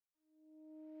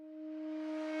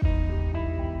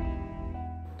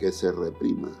que se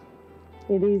reprima,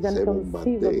 It is se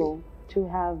inconceivable bombardee to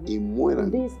have y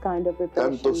mueran this kind of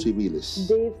tantos repression, civiles,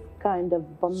 this kind of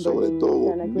sobre bombardings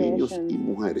todo and niños y aggressions,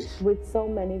 mujeres. with so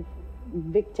many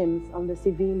victims on the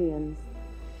civilians,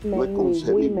 No es mainly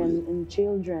concebible women and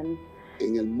children.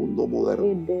 en el mundo moderno.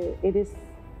 It is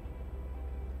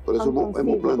Por eso hemos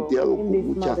planteado in con this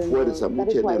mucha modern fuerza, world. That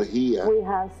mucha is why energía, we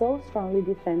have so strongly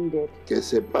defended que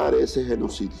se pare ese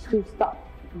genocidio. to stop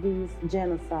this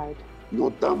genocide. No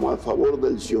estamos a favor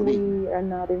del sionismo. We are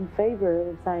not in favor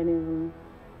of Zionism.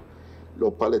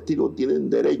 Los palestinos tienen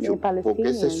derecho The porque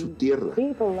esa es su tierra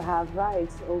people have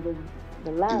rights over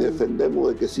the y land, defendemos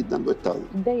de que existan dos estados.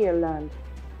 their land,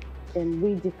 and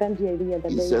we defend the idea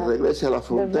that Y they se have regrese a la the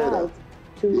frontera right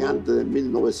de to antes de have their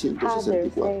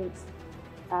 1964. states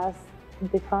as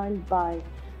defined by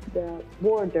the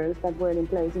borders that were in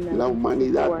place in La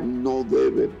humanidad 1964. no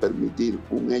debe permitir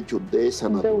un hecho de esa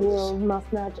The naturaleza. world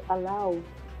must not allow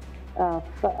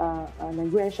an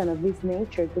aggression of this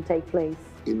nature to take place.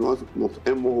 Y nos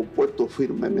hemos opuesto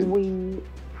firmemente We y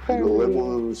lo firmly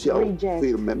hemos denunciado reject,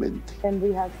 firmemente. and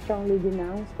we have strongly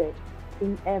denounced it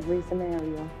in every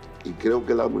scenario. Y creo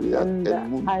que la humanidad, And el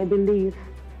mundo, I believe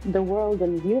the world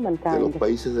and de los humankind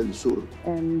países del sur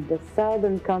and the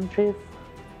southern countries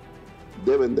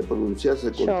deben de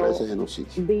pronunciarse contra ese shall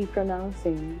genocidio. be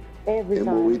pronouncing every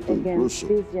Hemos time visto against incluso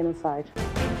this genocide.